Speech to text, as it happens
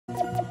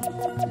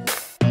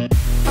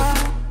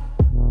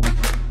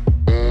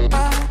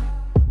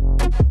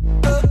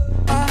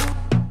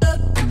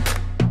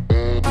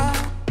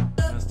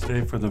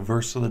the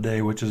verse of the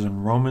day, which is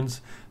in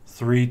Romans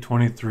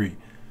 3:23.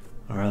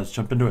 All right, let's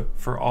jump into it.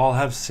 For all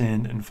have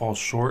sinned and fall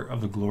short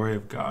of the glory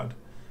of God.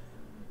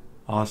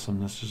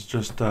 Awesome. This is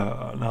just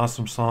an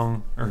awesome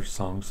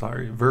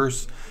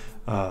verse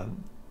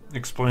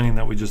explaining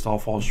that we just all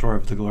fall short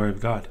of the glory of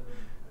God.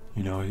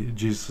 You know,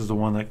 Jesus is the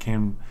one that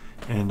came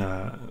and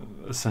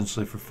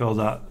essentially fulfilled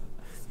that,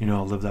 you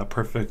know, lived that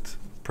perfect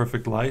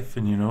life,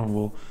 and, you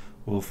know,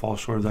 we'll fall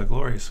short of that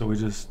glory. So we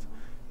just,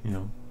 you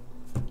know,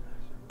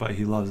 but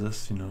he loves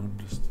us, you know,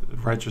 just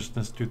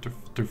righteousness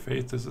through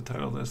faith is the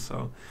title of this.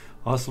 So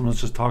awesome.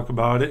 Let's just talk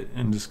about it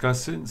and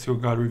discuss it and see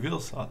what God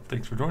reveals.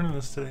 Thanks for joining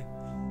us today.